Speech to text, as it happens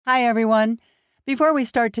Hi, everyone. Before we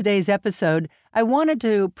start today's episode, I wanted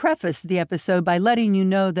to preface the episode by letting you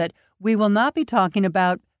know that we will not be talking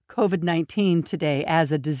about COVID-19 today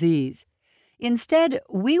as a disease. Instead,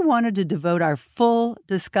 we wanted to devote our full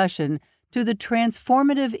discussion to the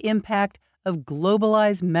transformative impact of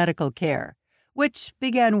globalized medical care, which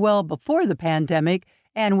began well before the pandemic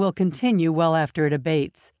and will continue well after it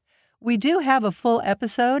abates. We do have a full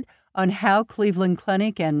episode on how Cleveland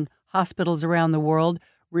Clinic and hospitals around the world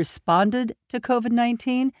responded to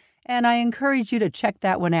COVID-19, and I encourage you to check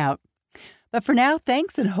that one out. But for now,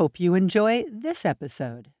 thanks and hope you enjoy this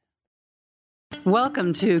episode.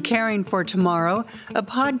 Welcome to Caring for Tomorrow, a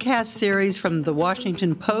podcast series from the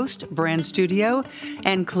Washington Post, Brand Studio,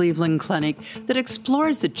 and Cleveland Clinic that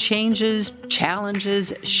explores the changes,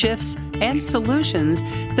 challenges, shifts, and solutions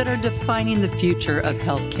that are defining the future of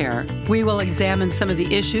healthcare. We will examine some of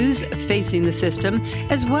the issues facing the system,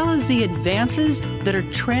 as well as the advances that are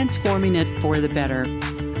transforming it for the better.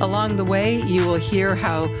 Along the way, you will hear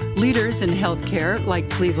how leaders in healthcare, like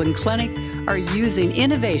Cleveland Clinic, are using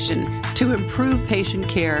innovation to improve patient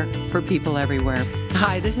care for people everywhere.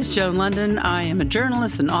 Hi, this is Joan London. I am a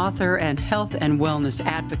journalist, an author, and health and wellness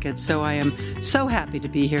advocate, so I am so happy to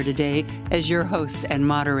be here today as your host and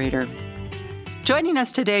moderator. Joining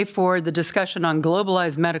us today for the discussion on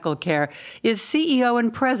globalized medical care is CEO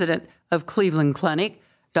and President of Cleveland Clinic,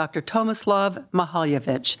 Dr. Tomislav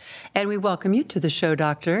Mihaljevic. And we welcome you to the show,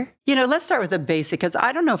 Doctor. Let's start with the basic, because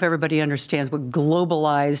I don't know if everybody understands what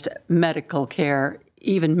globalized medical care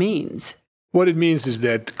even means. What it means is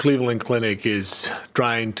that Cleveland Clinic is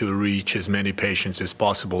trying to reach as many patients as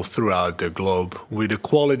possible throughout the globe with the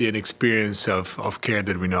quality and experience of care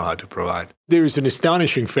that we know how to provide. There is an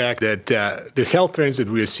astonishing fact that the health trends that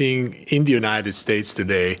we are seeing in the United States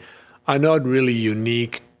today are not really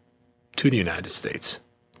unique to the United States.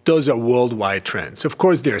 Those are worldwide trends. Of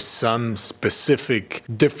course, there are some specific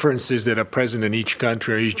differences that are present in each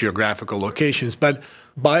country or each geographical locations, but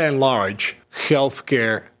by and large,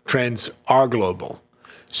 healthcare trends are global.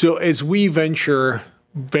 So as we venture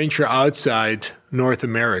outside North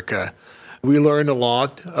America, we learn a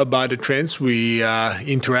lot about the trends. We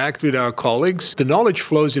interact with our colleagues. The knowledge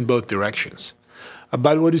flows in both directions.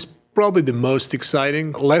 About what is probably the most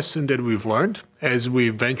exciting lesson that we've learned as we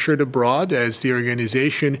ventured abroad as the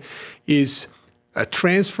organization is a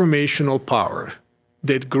transformational power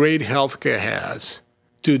that great healthcare has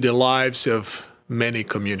to the lives of many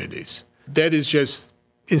communities. That is just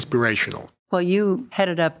inspirational. Well, you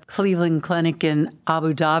headed up Cleveland Clinic in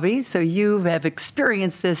Abu Dhabi, so you have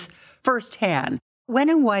experienced this firsthand. When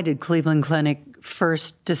and why did Cleveland Clinic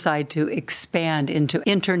first decide to expand into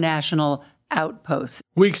international outposts?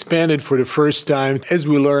 We expanded for the first time as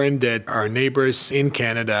we learned that our neighbors in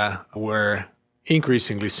Canada were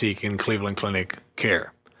increasingly seeking Cleveland Clinic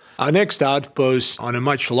care. Our next outpost on a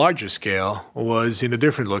much larger scale was in a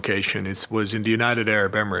different location. It was in the United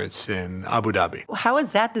Arab Emirates in Abu Dhabi. How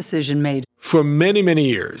was that decision made? For many, many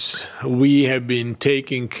years, we have been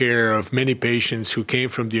taking care of many patients who came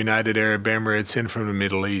from the United Arab Emirates and from the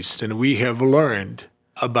Middle East, and we have learned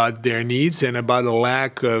about their needs and about a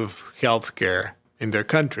lack of health care in their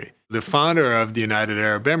country. The founder of the United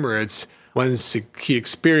Arab Emirates, once he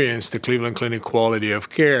experienced the Cleveland Clinic quality of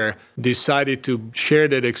care, decided to share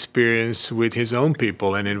that experience with his own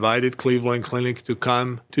people and invited Cleveland Clinic to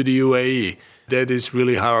come to the UAE. That is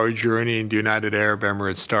really how our journey in the United Arab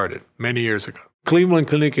Emirates started many years ago. Cleveland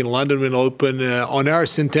Clinic in London will open on our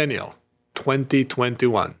centennial,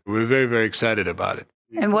 2021. We're very, very excited about it.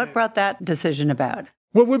 And what brought that decision about?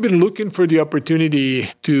 Well, we've been looking for the opportunity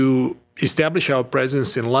to establish our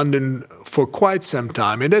presence in London for quite some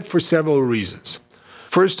time, and that for several reasons.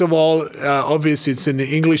 First of all, obviously, it's an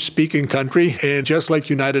English-speaking country, and just like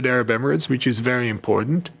United Arab Emirates, which is very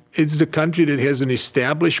important, it's the country that has an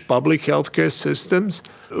established public healthcare systems.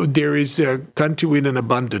 There is a country with an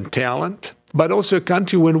abundant talent, but also a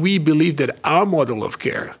country when we believe that our model of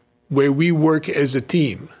care, where we work as a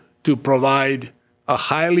team to provide a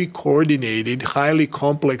highly coordinated, highly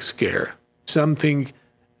complex care, something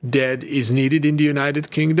that is needed in the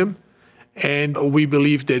United Kingdom, and we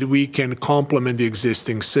believe that we can complement the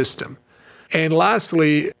existing system. And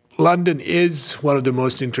lastly, London is one of the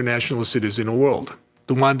most international cities in the world,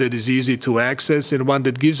 the one that is easy to access and one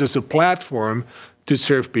that gives us a platform to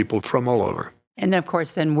serve people from all over. And of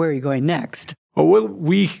course, then where are you going next? Well,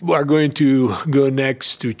 we are going to go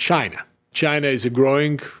next to China. China is a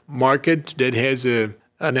growing market that has an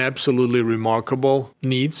absolutely remarkable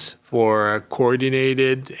needs for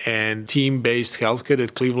coordinated and team-based healthcare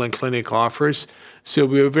that Cleveland Clinic offers. So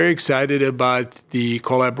we are very excited about the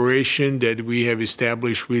collaboration that we have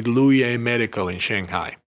established with Luoyang Medical in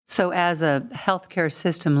Shanghai. So as a healthcare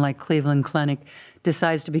system like Cleveland Clinic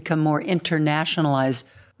decides to become more internationalized,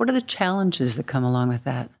 what are the challenges that come along with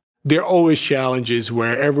that? There are always challenges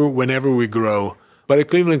whenever we grow, but a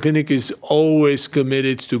Cleveland Clinic is always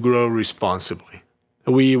committed to grow responsibly.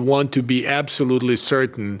 We want to be absolutely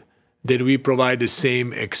certain that we provide the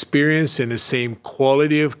same experience and the same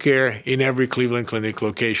quality of care in every Cleveland Clinic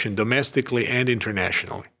location, domestically and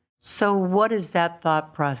internationally. So what is that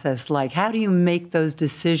thought process like? How do you make those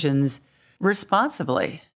decisions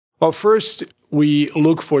responsibly? Well, first, we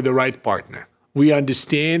look for the right partner. We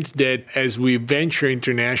understand that as we venture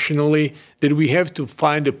internationally, that we have to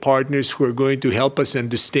find the partners who are going to help us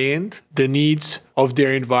understand the needs of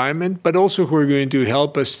their environment, but also who are going to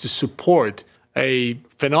help us to support a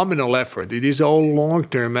phenomenal effort. It is all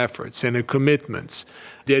long-term efforts and commitments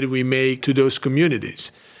that we make to those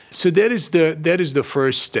communities. So that is the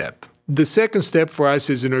first step. The second step for us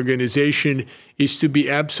as an organization is to be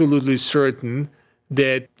absolutely certain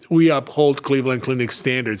that we uphold Cleveland Clinic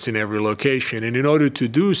standards in every location. And in order to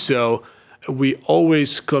do so, we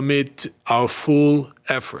always commit our full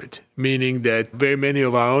effort, meaning that very many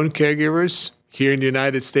of our own caregivers here in the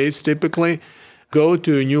United States typically go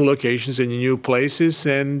to new locations and new places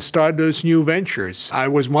and start those new ventures. I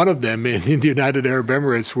was one of them in the United Arab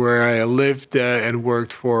Emirates, where I lived and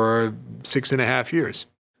worked for 6.5 years.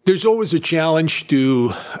 There's always a challenge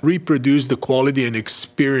to reproduce the quality and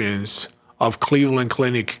experience of Cleveland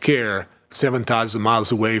Clinic care 7,000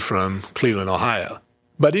 miles away from Cleveland, Ohio.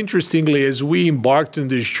 But interestingly, as we embarked on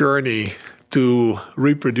this journey to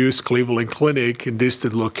reproduce Cleveland Clinic in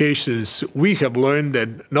distant locations, we have learned that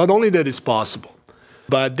not only that it's possible,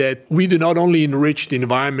 but that we do not only enrich the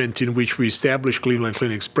environment in which we establish Cleveland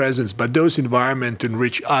Clinic's presence, but those environments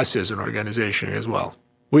enrich us as an organization as well.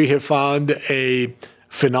 We have found a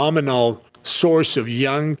phenomenal source of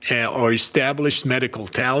young or established medical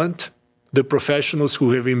talent. The professionals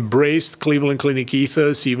who have embraced Cleveland Clinic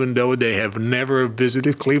ethos, even though they have never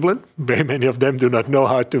visited Cleveland. Very many of them wouldn't know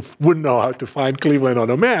how to find Cleveland on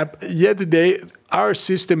a map. Yet our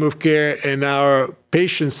system of care and our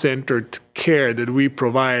patient-centered care that we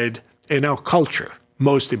provide and our culture,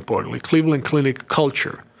 most importantly, Cleveland Clinic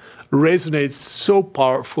culture, resonates so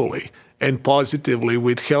powerfully and positively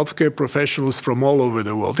with healthcare professionals from all over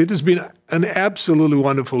the world. It has been an absolutely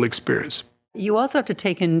wonderful experience. You also have to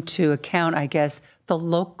take into account, I guess, the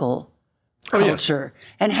local culture.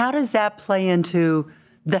 Yes. And how does that play into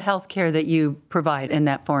the healthcare that you provide in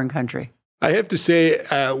that foreign country? I have to say,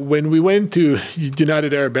 when we went to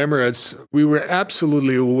United Arab Emirates, we were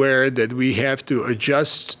absolutely aware that we have to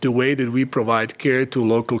adjust the way that we provide care to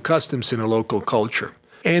local customs and a local culture.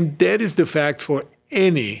 And that is the fact for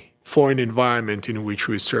any foreign environment in which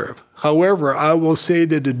we serve. However, I will say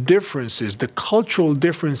that the cultural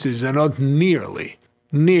differences are not nearly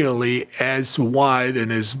as wide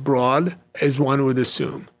and as broad as one would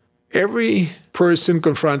assume. Every person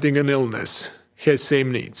confronting an illness has same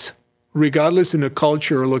needs, regardless in the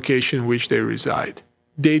culture or location in which they reside.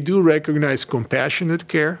 They do recognize compassionate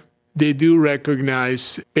care, they do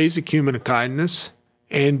recognize basic human kindness,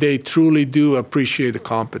 and they truly do appreciate the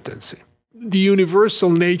competency. The universal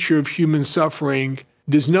nature of human suffering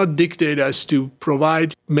does not dictate us to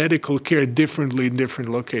provide medical care differently in different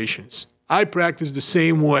locations. I practice the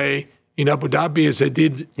same way in Abu Dhabi as I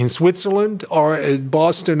did in Switzerland or as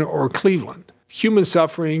Boston or Cleveland. Human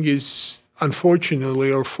suffering is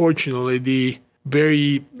unfortunately or fortunately the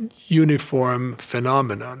very uniform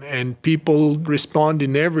phenomenon, and people respond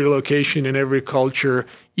in every location, in every culture,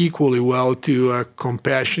 equally well to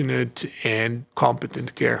compassionate and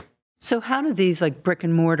competent care. So how do these brick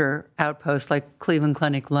and mortar outposts like Cleveland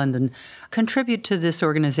Clinic London contribute to this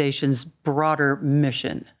organization's broader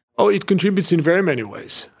mission? Oh, it contributes in very many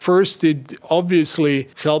ways. First, it obviously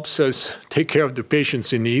helps us take care of the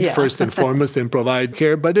patients in need, first and foremost, and provide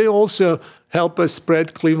care. But they also help us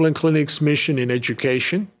spread Cleveland Clinic's mission in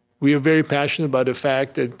education. We are very passionate about the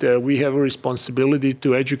fact that we have a responsibility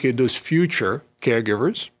to educate those future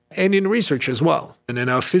caregivers, and in research as well. And then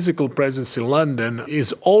our physical presence in London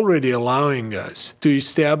is already allowing us to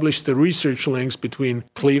establish the research links between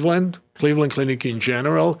Cleveland Clinic in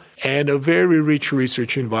general, and a very rich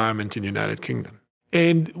research environment in the United Kingdom.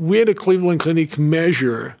 And we at the Cleveland Clinic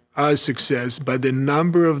measure our success by the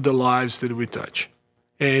number of the lives that we touch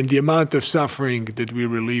and the amount of suffering that we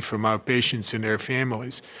relieve from our patients and their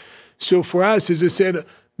families. So for us, as I said,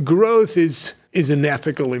 growth is an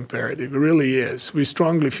ethical imperative. It really is. We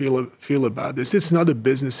strongly feel about this. It's not a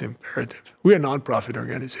business imperative. We're a nonprofit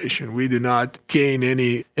organization. We do not gain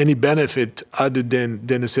any benefit other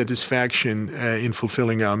than a satisfaction in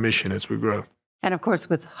fulfilling our mission as we grow. And of course,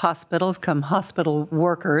 with hospitals come hospital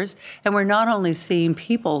workers. And we're not only seeing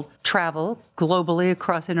people travel globally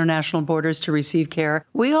across international borders to receive care,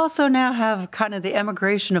 we also now have kind of the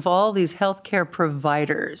emigration of all these healthcare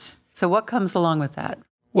providers. So what comes along with that?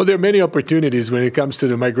 Well, there are many opportunities when it comes to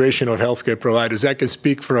the migration of healthcare providers. I can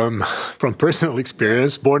speak from personal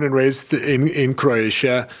experience. Born and raised in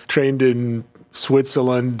Croatia, trained in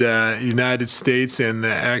Switzerland, United States, and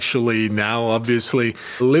actually now obviously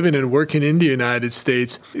living and working in the United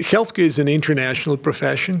States. Healthcare is an international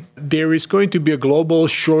profession. There is going to be a global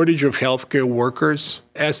shortage of healthcare workers.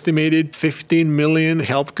 Estimated 15 million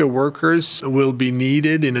healthcare workers will be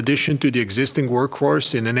needed in addition to the existing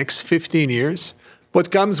workforce in the next 15 years. What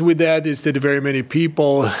comes with that is that very many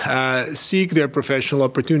people seek their professional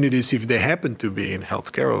opportunities if they happen to be in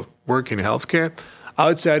healthcare or work in healthcare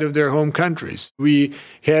outside of their home countries. We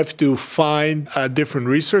have to find different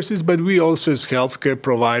resources, but we also as healthcare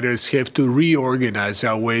providers have to reorganize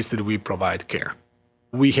our ways that we provide care.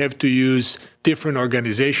 We have to use different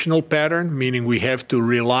organizational pattern, meaning we have to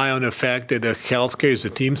rely on the fact that the healthcare is a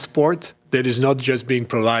team sport that is not just being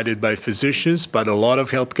provided by physicians, but a lot of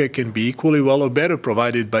healthcare can be equally well or better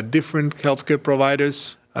provided by different healthcare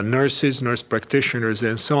providers, nurses, nurse practitioners,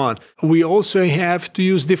 and so on. We also have to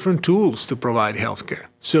use different tools to provide healthcare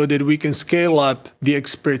so that we can scale up the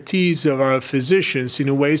expertise of our physicians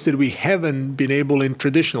in ways that we haven't been able in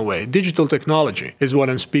traditional way. Digital technology is what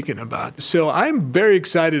I'm speaking about. So I'm very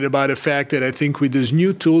excited about the fact that I think with those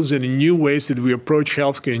new tools and new ways that we approach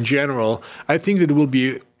healthcare in general, I think that we'll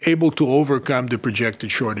be able to overcome the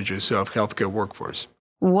projected shortages of healthcare workforce.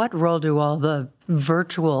 What role do all the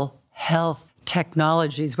virtual health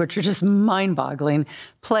technologies, which are just mind-boggling,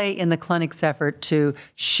 play in the clinic's effort to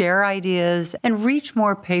share ideas and reach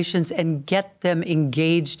more patients and get them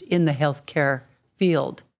engaged in the healthcare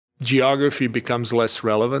field? Geography becomes less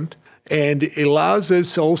relevant, and it allows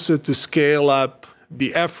us also to scale up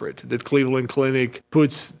the effort that Cleveland Clinic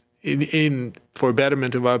puts in for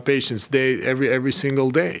betterment of our patients every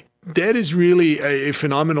single day. That is really a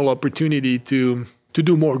phenomenal opportunity to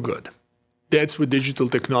do more good. That's what digital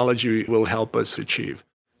technology will help us achieve.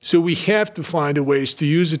 So we have to find ways to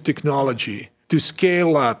use the technology to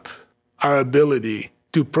scale up our ability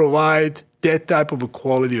to provide that type of a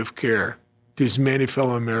quality of care to as many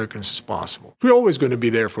fellow Americans as possible. We're always going to be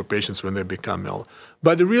there for patients when they become ill.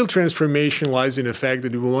 But the real transformation lies in the fact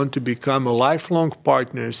that we want to become a lifelong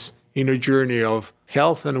partners in a journey of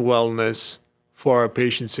health and wellness for our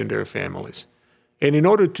patients and their families. And in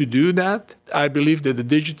order to do that, I believe that the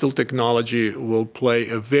digital technology will play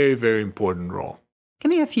a very, very important role.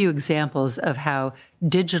 Give me a few examples of how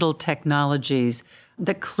digital technologies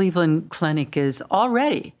that Cleveland Clinic is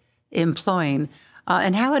already employing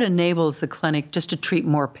and how it enables the clinic just to treat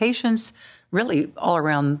more patients really all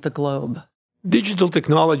around the globe. Digital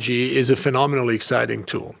technology is a phenomenally exciting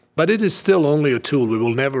tool, but it is still only a tool. We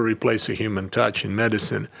will never replace a human touch in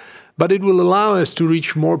medicine. But it will allow us to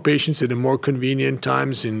reach more patients at a more convenient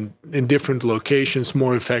times in different locations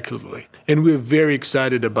more effectively. And we're very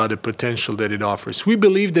excited about the potential that it offers. We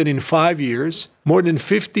believe that in 5 years, more than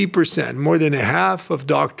 50%, more than a half of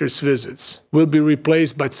doctors' visits will be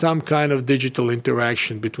replaced by some kind of digital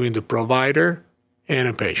interaction between the provider and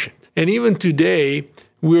a patient. And even today,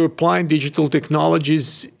 we're applying digital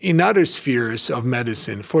technologies in other spheres of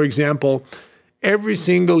medicine. For example, every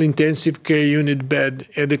single intensive care unit bed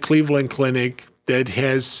at the Cleveland Clinic that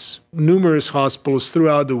has numerous hospitals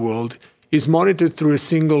throughout the world is monitored through a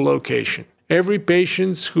single location. Every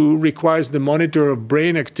patient who requires the monitor of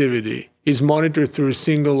brain activity is monitored through a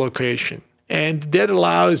single location. And that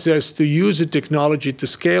allows us to use the technology to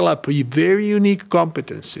scale up very unique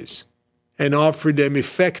competencies and offer them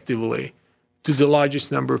effectively to the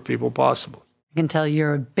largest number of people possible. I can tell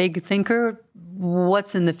you're a big thinker.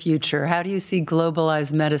 What's in the future? How do you see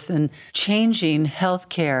globalized medicine changing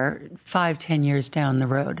healthcare 5-10 years down the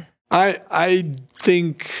road? I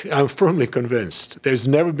think I'm firmly convinced there's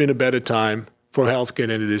never been a better time for healthcare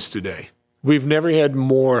than it is today. We've never had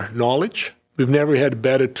more knowledge. We've never had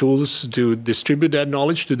better tools to distribute that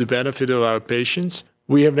knowledge to the benefit of our patients.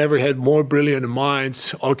 We have never had more brilliant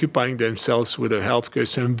minds occupying themselves with our healthcare.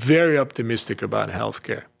 So I'm very optimistic about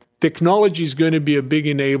healthcare. Technology is going to be a big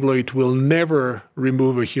enabler. It will never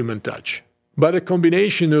remove a human touch. But a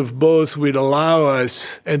combination of both would allow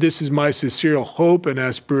us, and this is my sincere hope and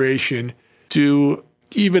aspiration, to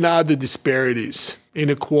even out the disparities in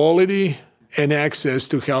equality and access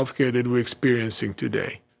to healthcare that we're experiencing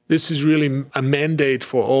today. This is really a mandate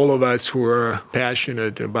for all of us who are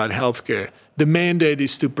passionate about healthcare. The mandate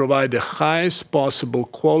is to provide the highest possible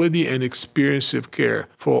quality and experience of care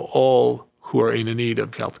for all who are in need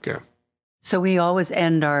of healthcare. So we always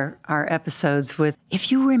end our episodes with,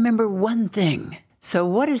 if you remember one thing. So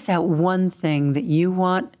what is that one thing that you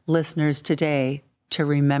want listeners today to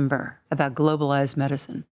remember about globalized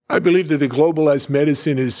medicine? I believe that the globalized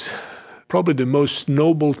medicine is probably the most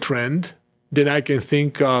noble trend that I can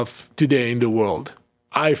think of today in the world.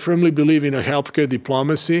 I firmly believe in a healthcare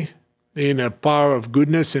diplomacy, in a power of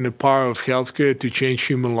goodness and a power of healthcare to change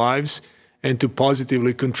human lives and to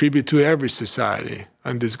positively contribute to every society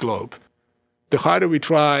on this globe. The harder we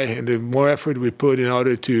try and the more effort we put in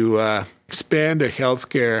order to expand the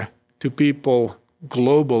healthcare to people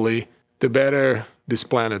globally, the better this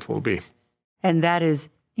planet will be. And that is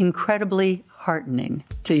incredibly heartening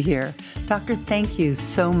to hear. Doctor, thank you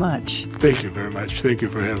so much. Thank you very much. Thank you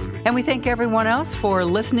for having me. And we thank everyone else for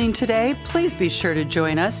listening today. Please be sure to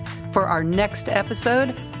join us for our next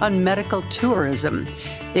episode on medical tourism.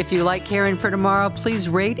 If you like Caring for Tomorrow, please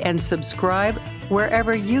rate and subscribe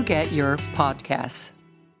wherever you get your podcasts.